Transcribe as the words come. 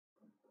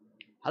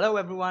Hello,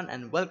 everyone,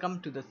 and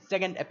welcome to the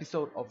second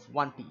episode of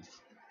One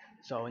Piece.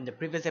 So, in the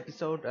previous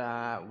episode,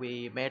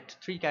 we met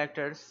three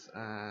characters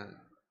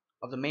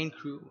of the main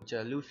crew, which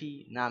are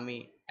Luffy,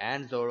 Nami,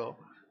 and Zoro,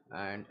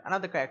 and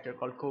another character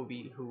called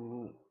Kobe,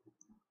 who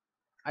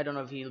I don't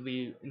know if he'll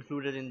be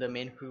included in the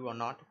main crew or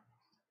not,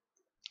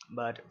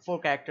 but four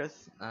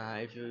characters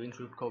if you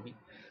include Kobe.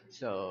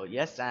 So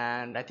yes,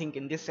 and I think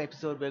in this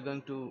episode we're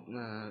going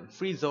to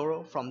free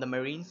Zoro from the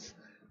Marines,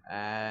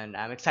 and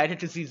I'm excited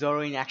to see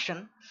Zoro in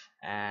action.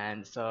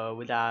 And so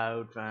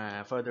without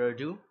further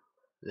ado,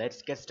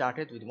 let's get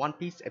started with One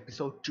Piece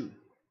episode 2.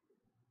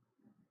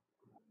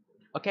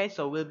 Okay,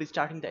 so we'll be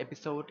starting the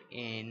episode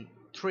in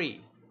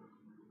three,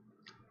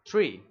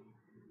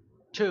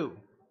 two,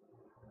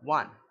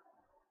 one,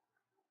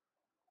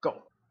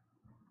 go.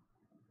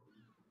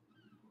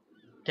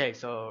 Okay,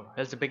 so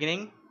here's the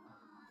beginning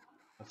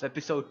of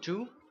episode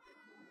 2.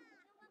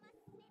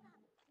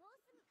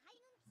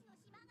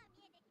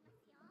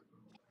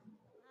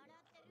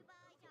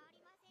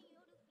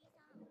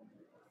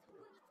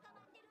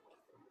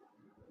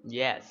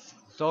 Yes,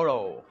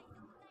 Zoro,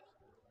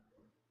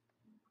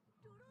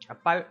 a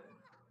pirate,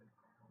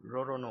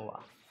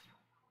 Roronoa.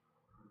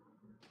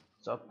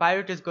 So a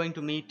pirate is going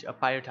to meet a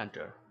pirate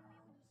hunter.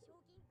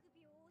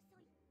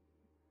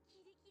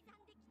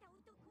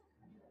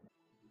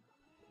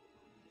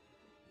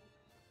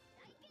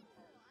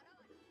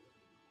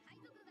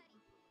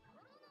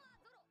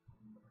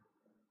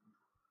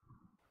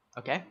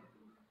 Okay,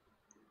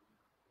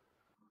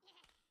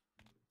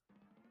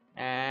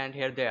 and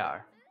here they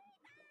are.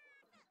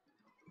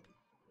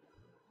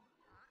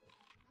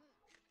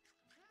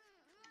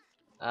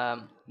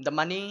 The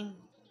money.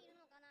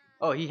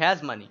 Oh, he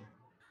has money.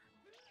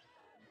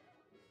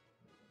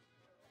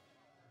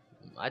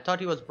 I thought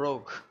he was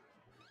broke.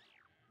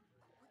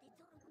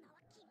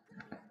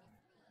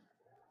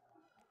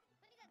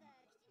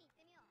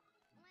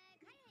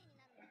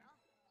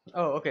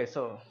 Oh, okay.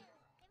 So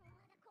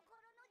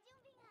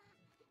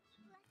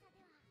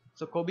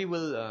Kobe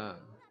will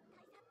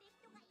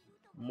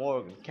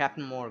Morgan,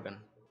 Captain Morgan.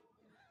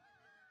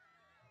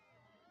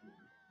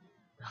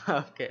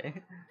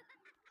 Okay.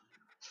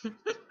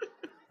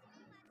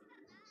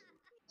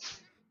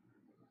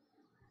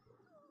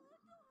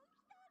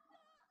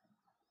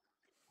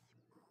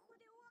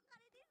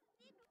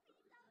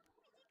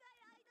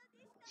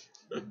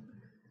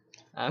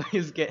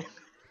 He's get.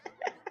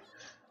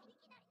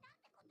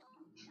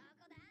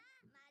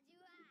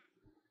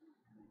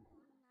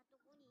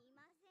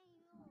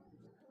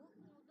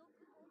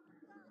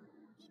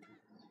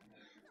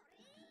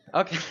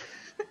 Okay.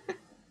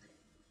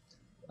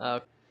 uh,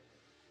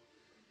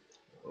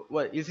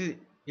 what is he?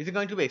 Is he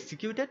going to be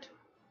executed?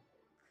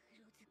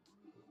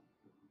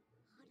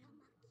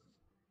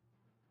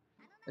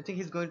 I think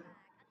he's going.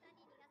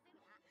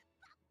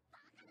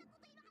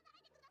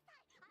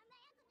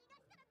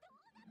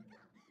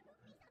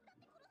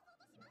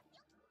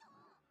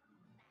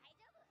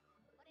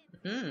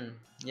 Hmm.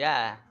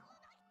 Yeah.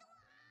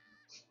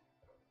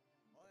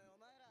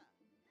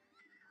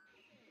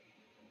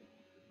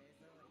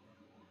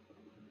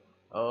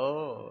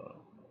 Oh.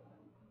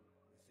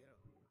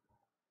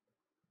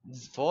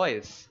 This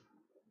voice.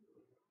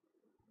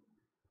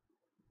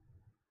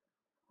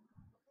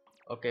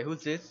 Okay,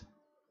 who's this?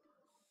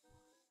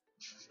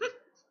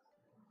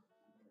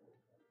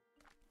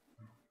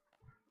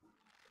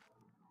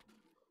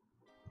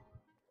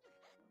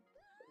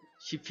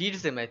 She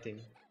feeds him, I think.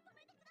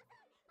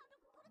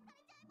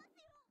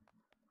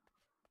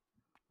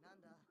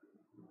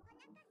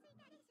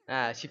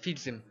 Ah, she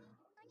feeds him.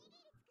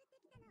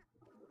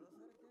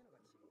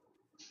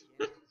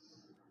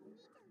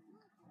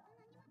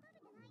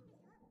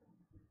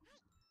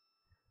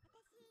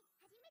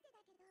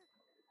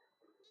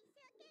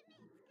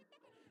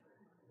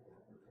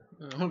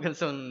 Who can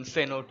soon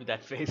say no to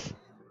that phrase?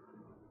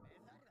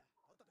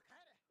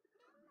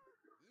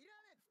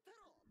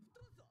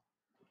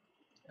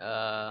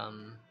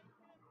 Um,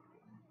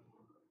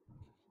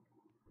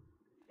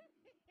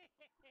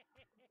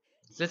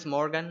 is this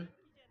Morgan?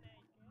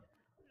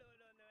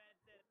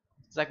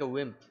 It's like a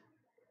wimp.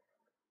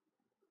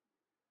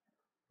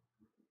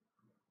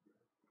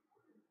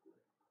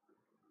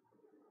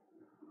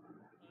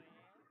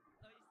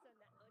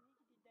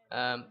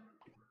 Um,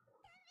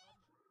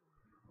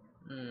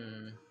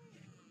 hmm.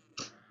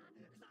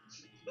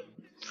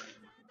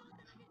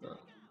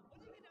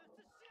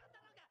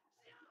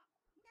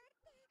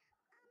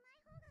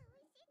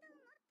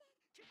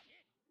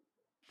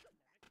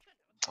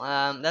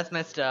 That's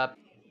messed up.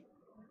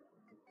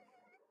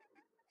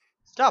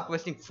 Stop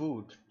wasting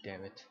food,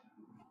 damn it.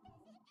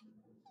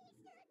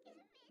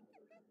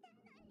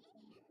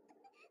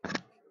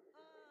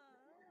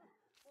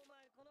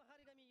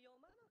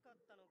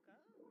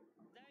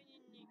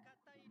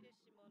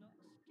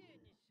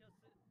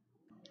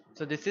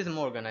 So this is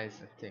Morgan, I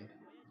think.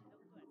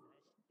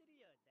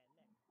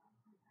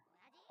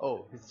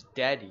 Oh, his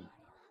daddy.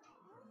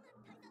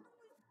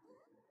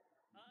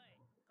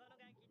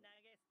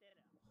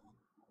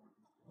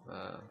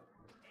 Uh,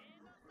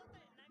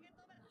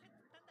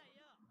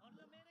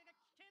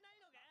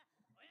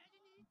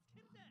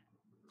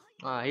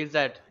 He's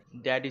that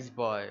daddy's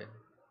boy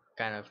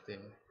kind of thing.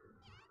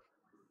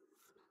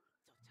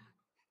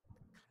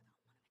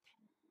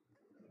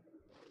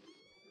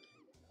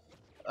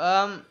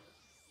 Um,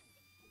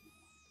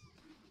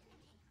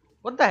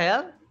 what the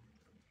hell?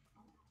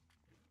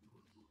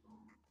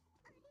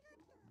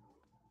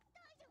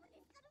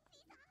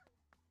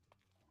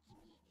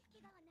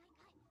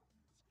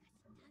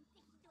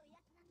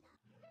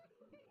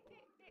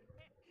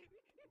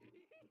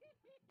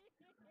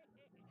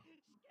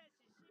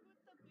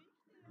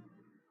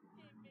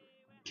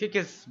 Kick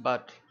his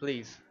butt,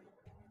 please.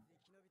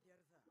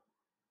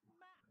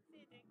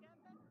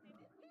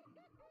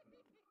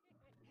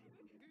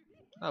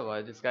 Oh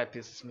boy, this guy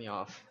pisses me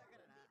off.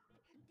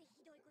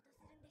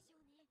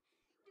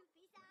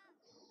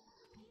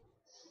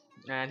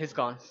 And he's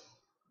gone.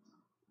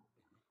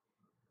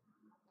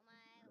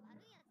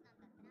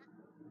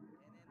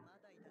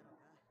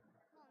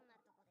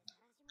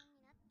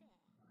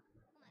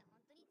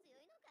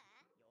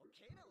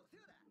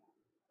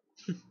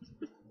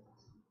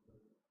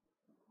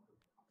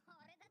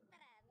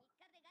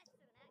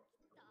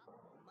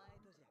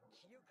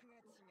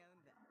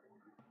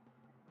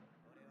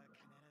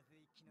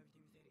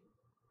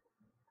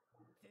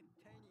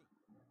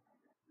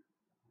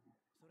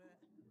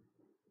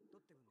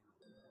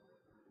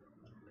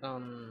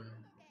 Um,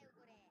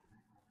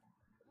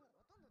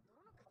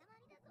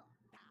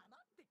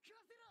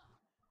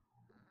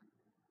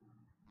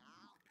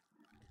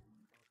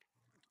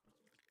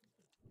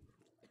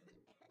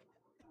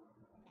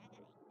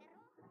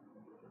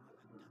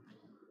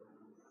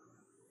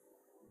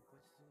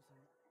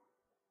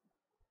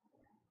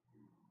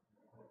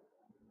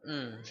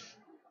 mm.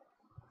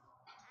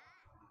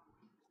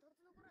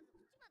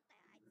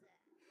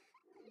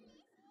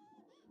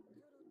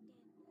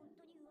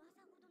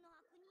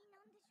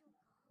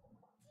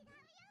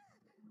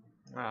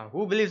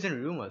 Who believes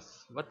in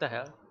rumors? What the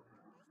hell?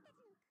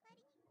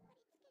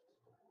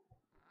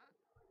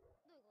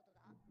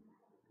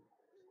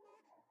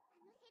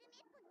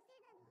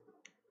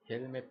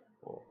 Helmet.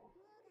 Oh,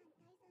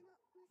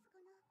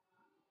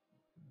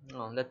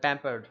 oh that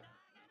pampered.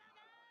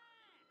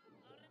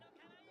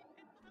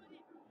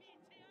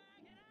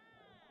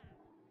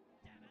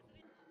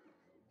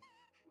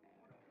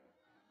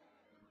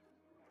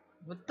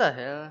 What the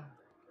hell?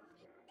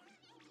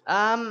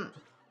 Um,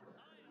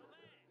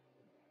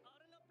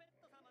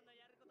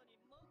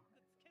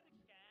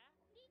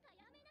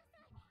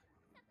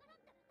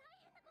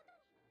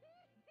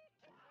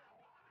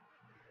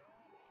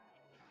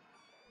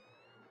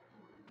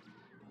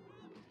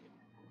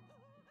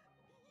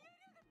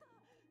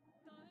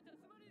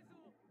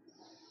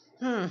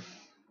 hmm.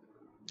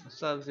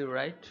 Serves you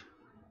right.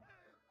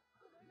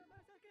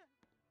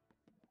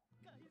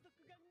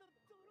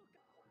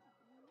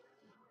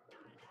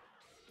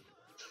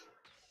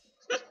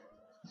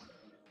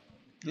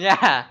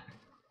 Yeah.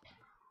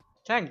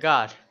 Thank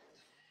God.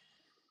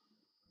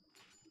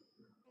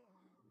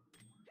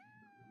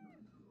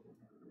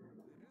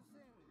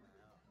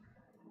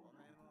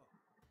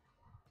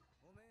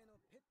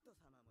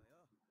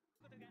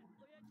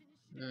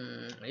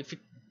 If you,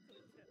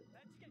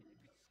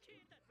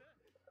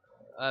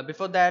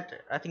 before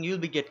that, I think you'll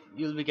be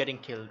getting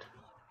killed.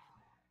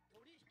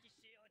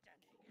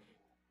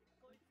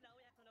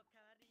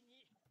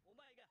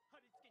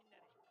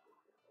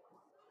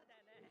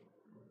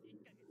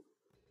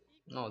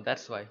 No,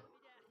 that's why.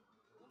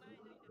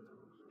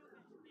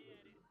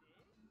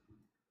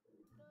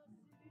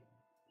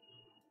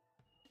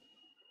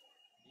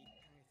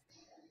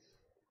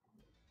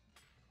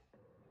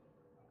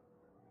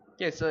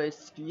 Okay, so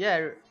it's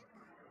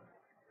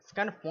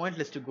kind of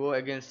pointless to go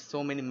against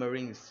so many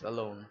Marines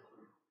alone.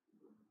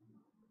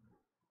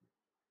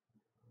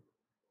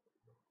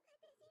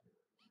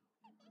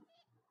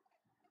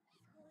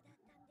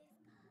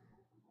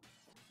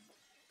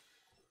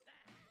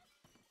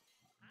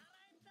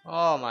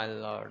 Oh my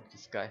lord,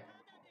 this guy.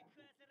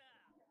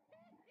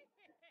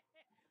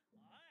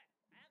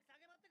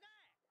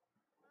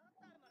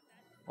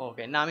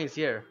 Okay, Nami's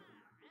here.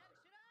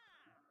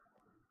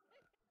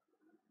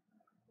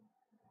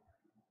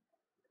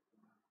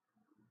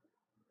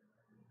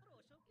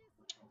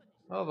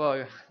 Oh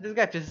boy, this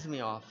guy pisses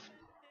me off.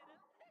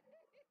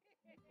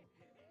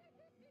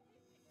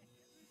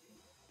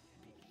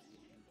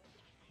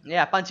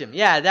 Yeah, punch him.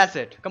 Yeah, that's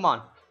it. Come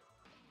on.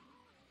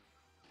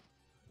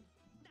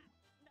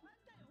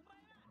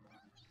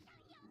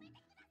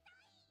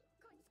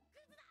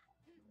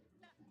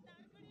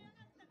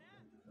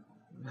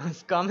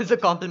 Scum is a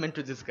compliment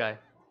to this guy.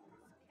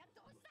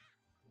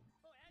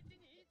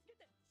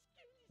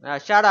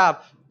 Shut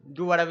up.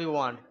 Do whatever you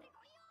want.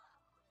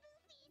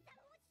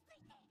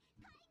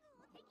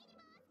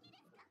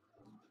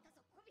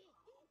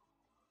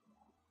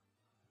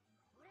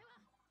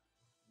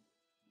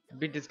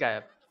 Beat this guy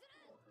up.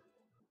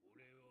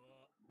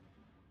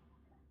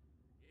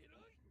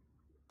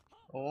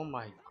 Oh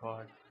my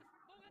god.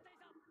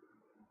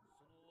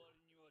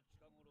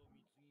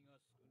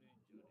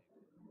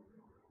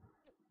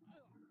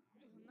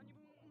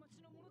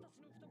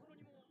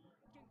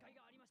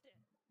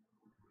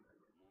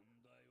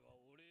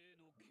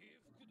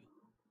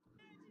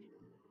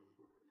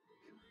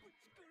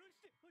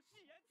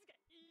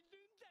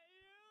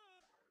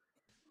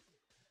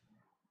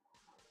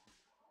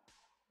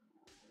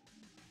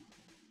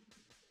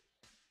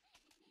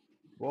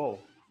 Whoa.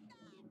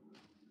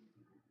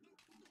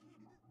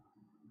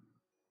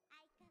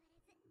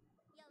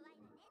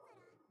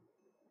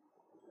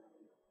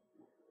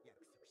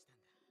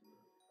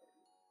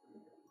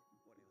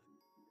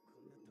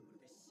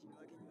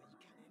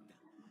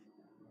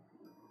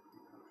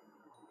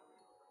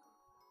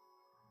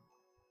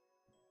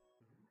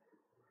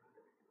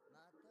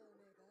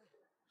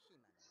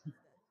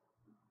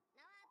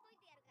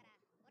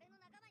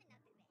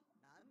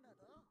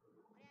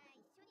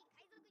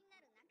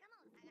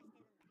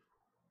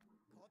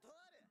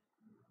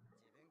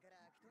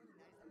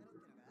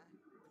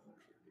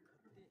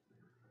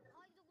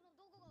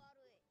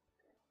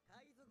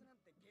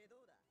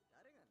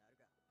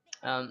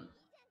 うん。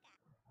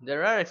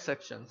There are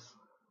exceptions.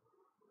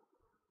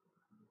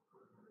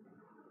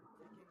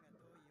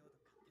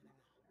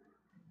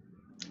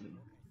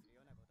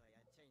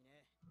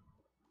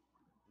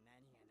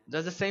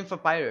 That's the same for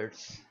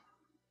pirates.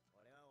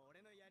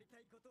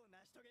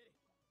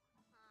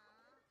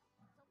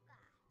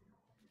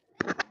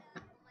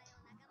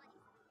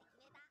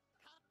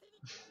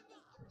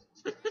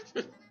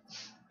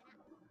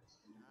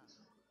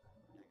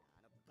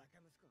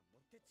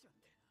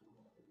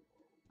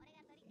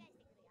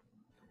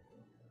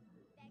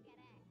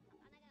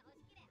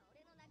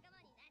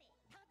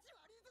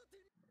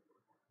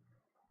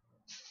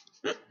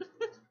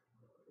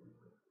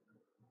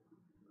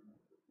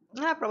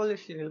 Probably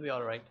she'll be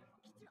alright.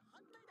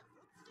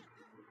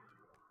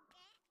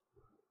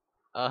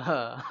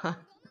 Uh,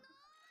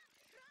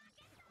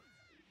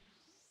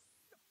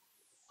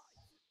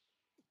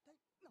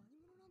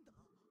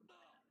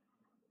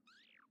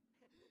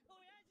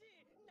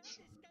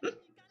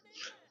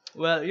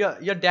 well,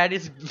 your dad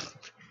is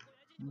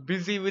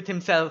busy with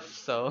himself,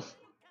 so.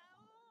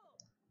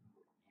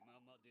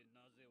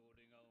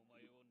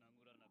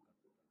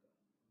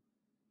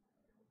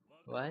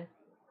 What?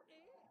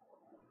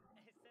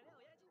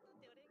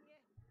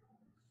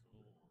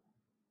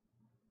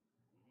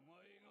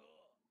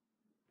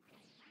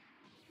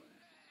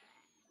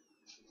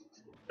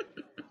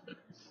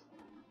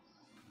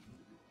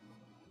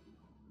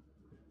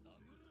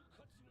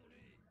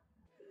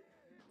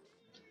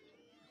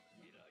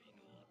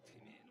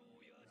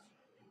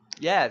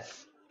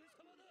 Yes.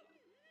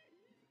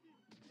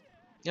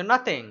 You're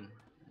nothing.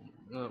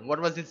 What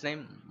was his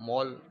name?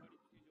 Mol.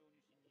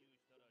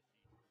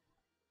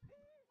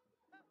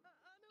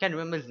 Can't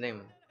remember his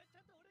name.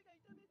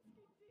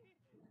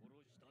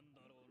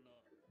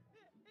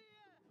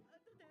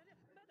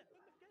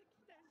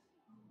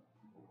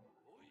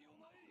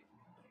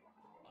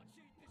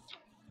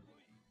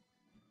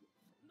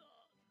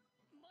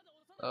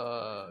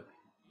 Uh.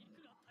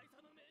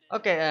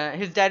 Okay.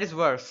 His dad is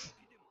worse.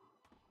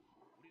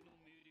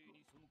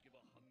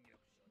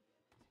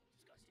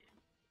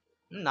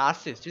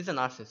 Narcissist. He's a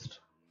narcissist.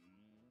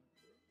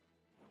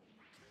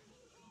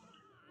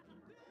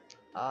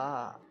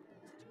 Ah.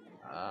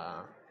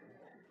 Uh,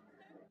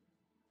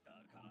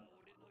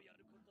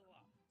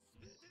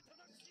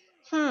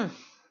 hmm.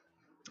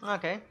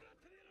 Okay.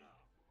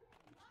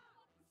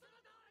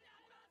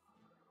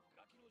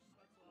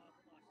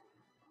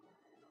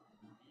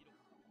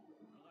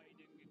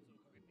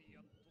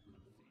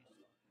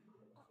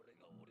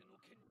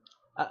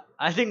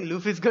 I think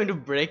Luffy's going to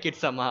break it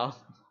somehow.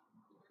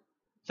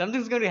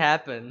 Something's going to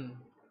happen.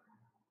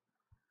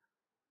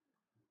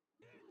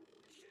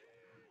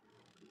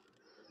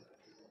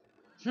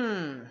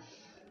 Hmm.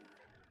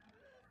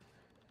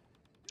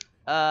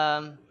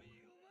 Um.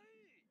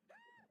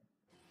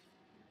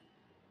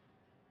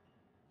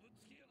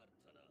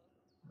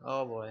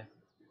 Oh boy.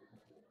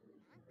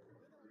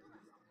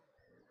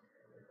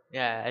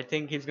 Yeah, I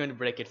think he's going to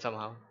break it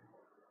somehow.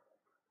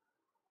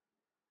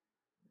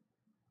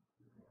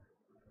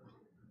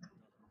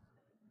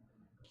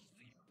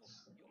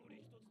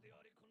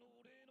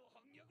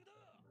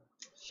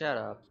 Shut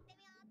up.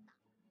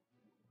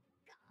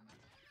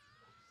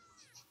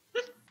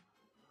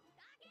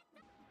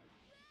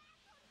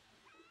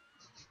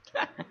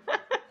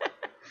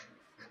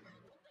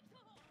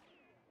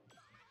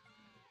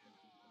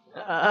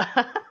 Uh,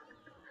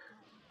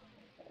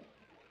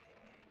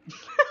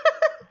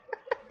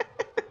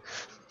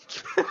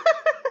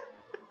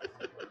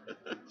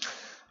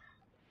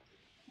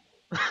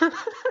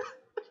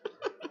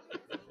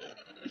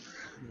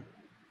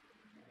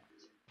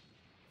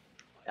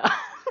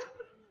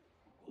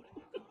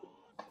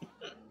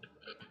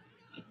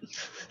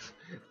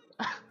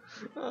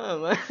 oh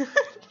my.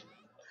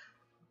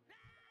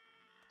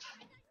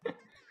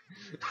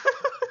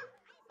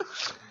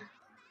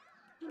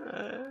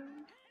 Uh,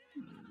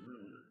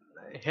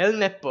 Hell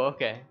Nepo,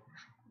 okay.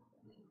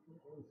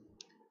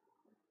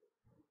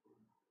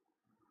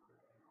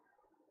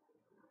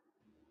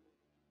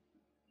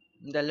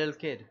 The little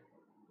kid.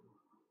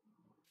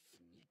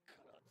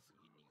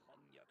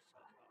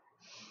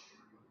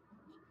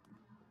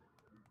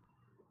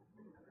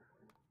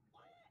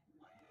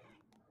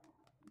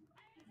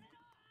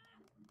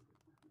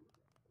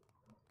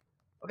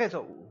 Okay,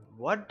 so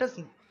what does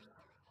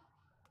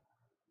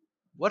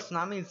what's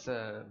Nami's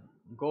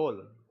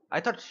goal? I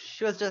thought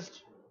she was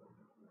just.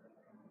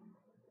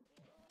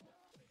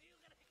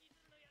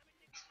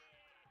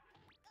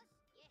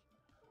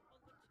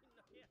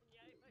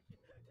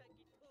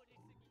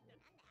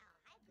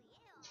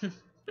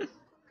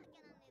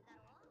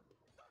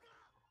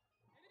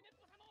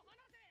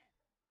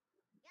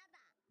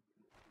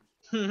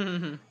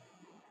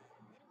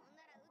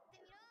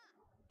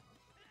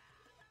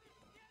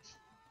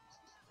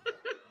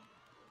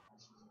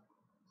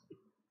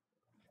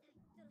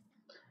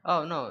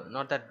 Oh no,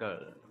 not that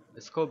girl.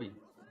 It's Kobe.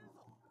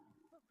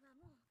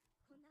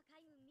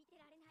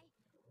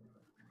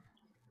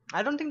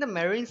 I don't think the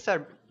Marines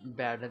are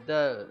bad.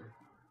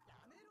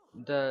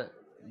 The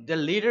the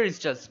leader is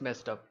just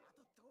messed up.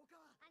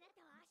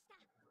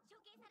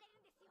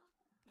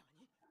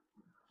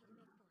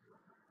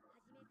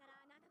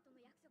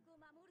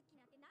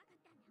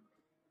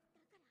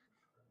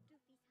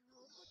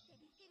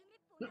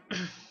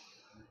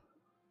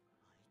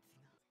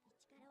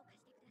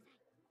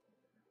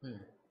 Hmm.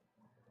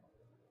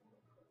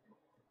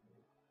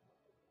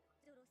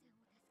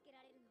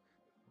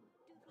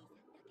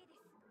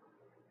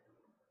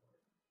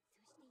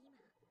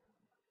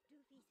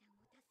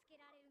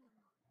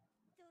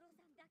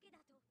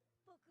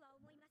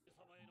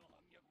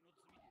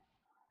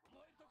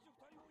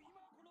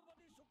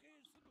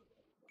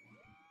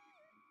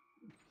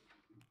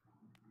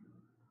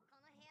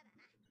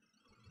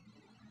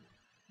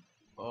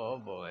 Oh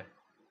boy.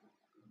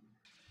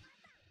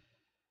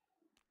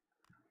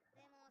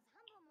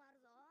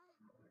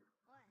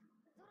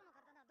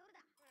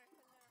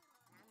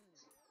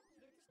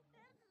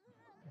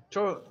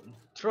 Throw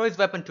throw his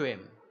weapon to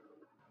him.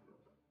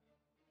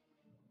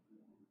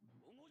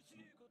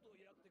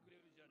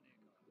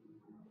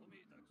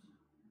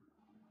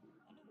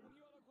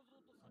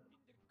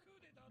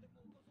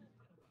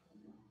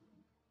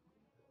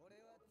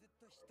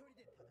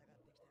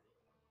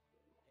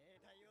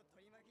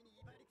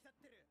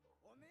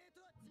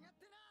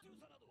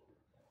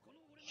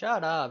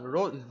 Shut up.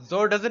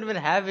 Zoro doesn't even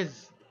have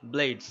his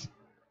blades.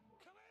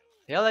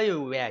 Hell are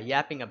you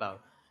yapping about?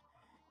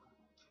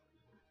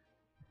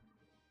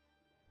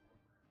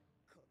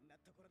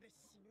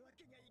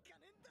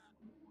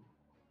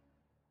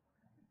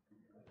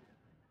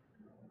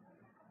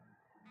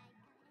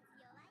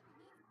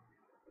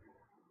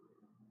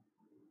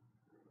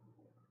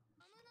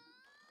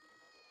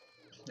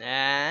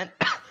 And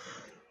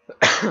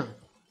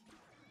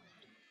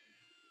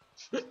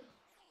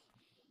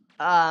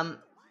um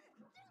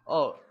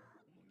oh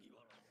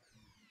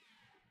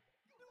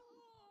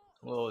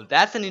oh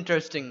that's an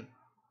interesting.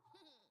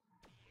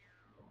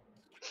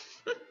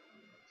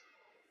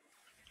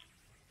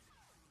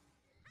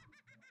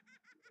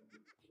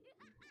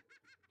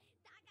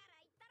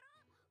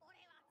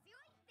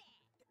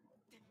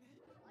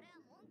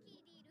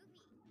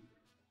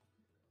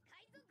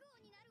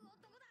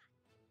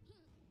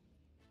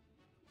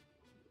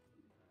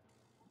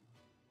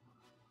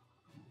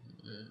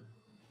 Mm.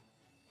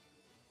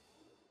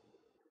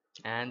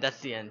 And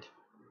that's the end.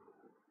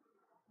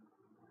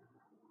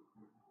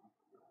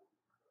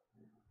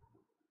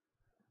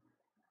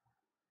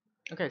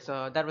 Okay,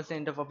 so that was the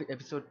end of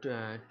episode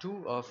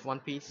 2 of One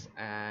Piece,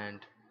 and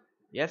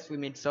yes, we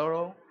meet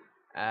Zoro,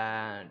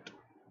 and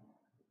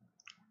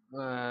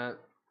uh,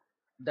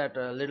 that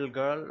little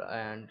girl,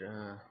 and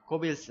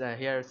Kobe is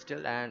here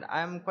still, and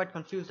I'm quite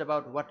confused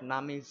about what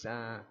Nami's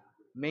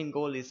main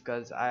goal is,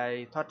 because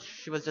I thought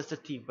she was just a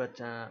thief, but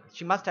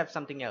she must have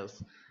something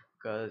else,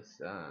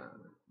 because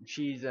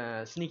she's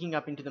sneaking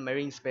up into the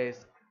marine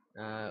space.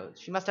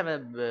 She must have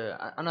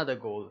another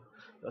goal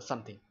or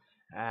something,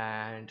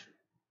 and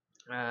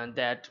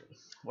that,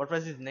 what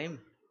was his name?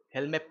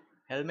 Helmep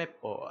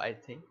Helmeppo, I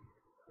think.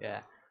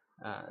 Yeah,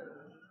 uh,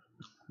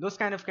 those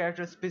kind of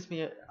characters piss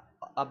me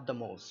up the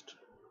most.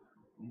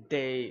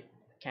 They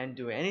can't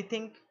do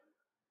anything.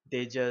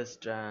 They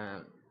just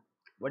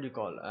what do you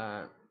call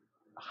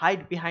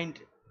hide behind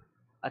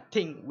a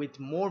thing with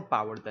more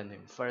power than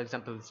him, for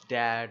example his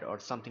dad or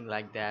something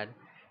like that,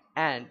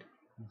 and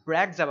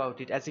brags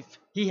about it as if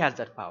he has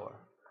that power.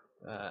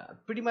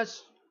 Pretty much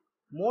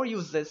more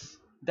useless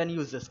than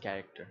useless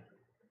character.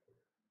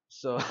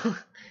 So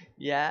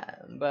yeah,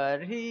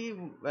 but he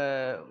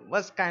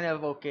was kind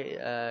of okay.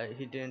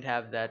 He didn't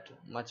have that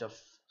much of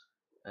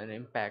an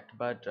impact,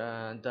 but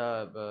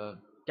the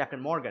Captain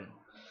Morgan,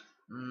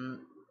 mm,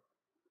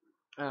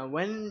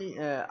 when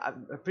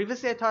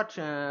previously I thought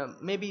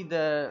maybe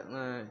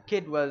the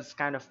kid was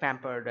kind of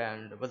pampered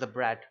and was a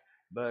brat,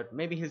 but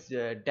maybe his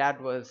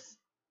dad was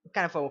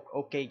kind of a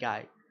okay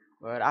guy.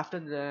 But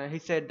after he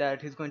said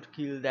that he's going to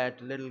kill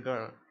that little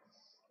girl,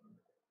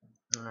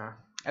 uh,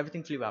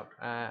 everything flew out.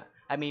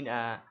 I mean,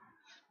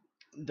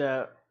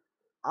 the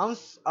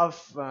ounce of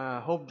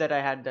hope that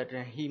I had that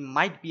he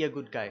might be a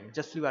good guy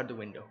just flew out the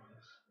window.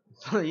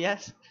 So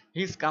yes,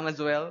 he's come as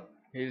well.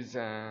 His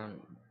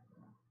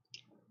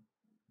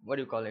what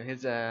do you call him?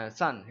 His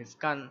son, his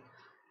son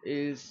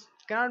is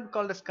cannot be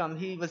called a scum.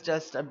 He was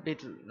just a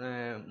bit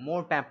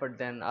more pampered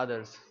than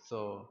others.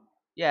 So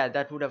yeah,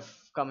 that would have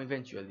come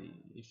eventually.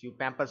 If you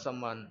pamper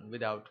someone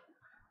without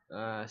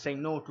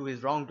saying no to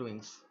his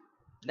wrongdoings,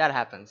 that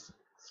happens.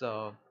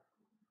 So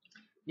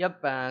yep.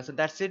 So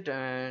that's it.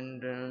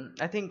 And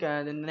I think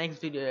in the next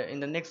video, in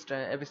the next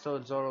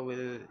episode, Zoro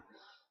will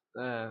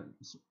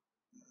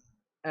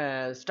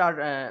uh, start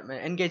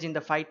engage in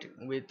the fight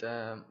with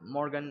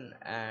Morgan,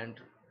 and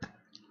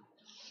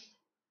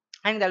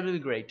I think that will be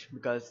great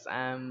because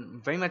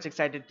I'm very much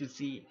excited to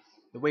see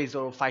the way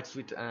Zoro fights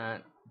with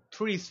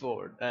three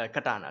sword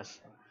katanas.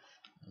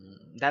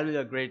 That will be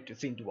a great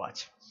scene to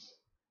watch.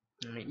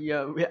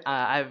 Yeah,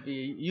 I've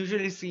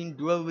usually seen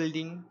dual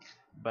wielding,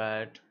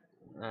 but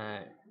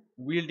uh,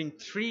 wielding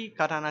three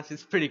katanas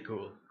is pretty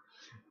cool.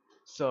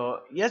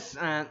 So yes,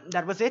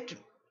 that was it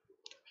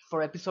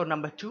for episode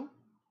number 2.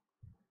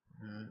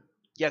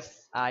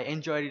 Yes, I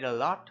enjoyed it a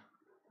lot,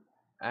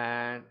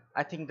 and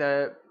I think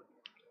the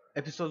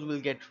episodes will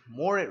get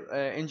more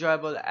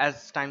enjoyable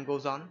as time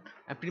goes on.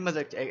 I'm pretty much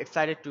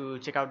excited to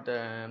check out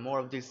the more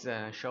of this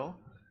show.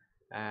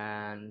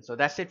 And so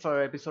that's it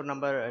for episode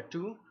number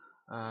 2.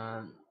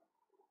 Um,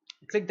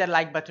 Click that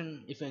like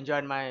button if you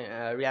enjoyed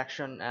my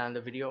reaction and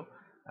the video,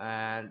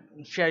 and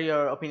share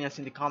your opinions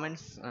in the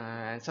comments,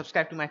 and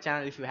subscribe to my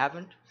channel if you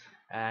haven't.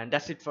 And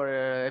that's it for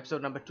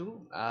episode number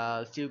 2.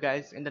 I'll see you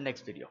guys in the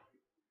next video.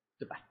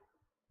 Goodbye.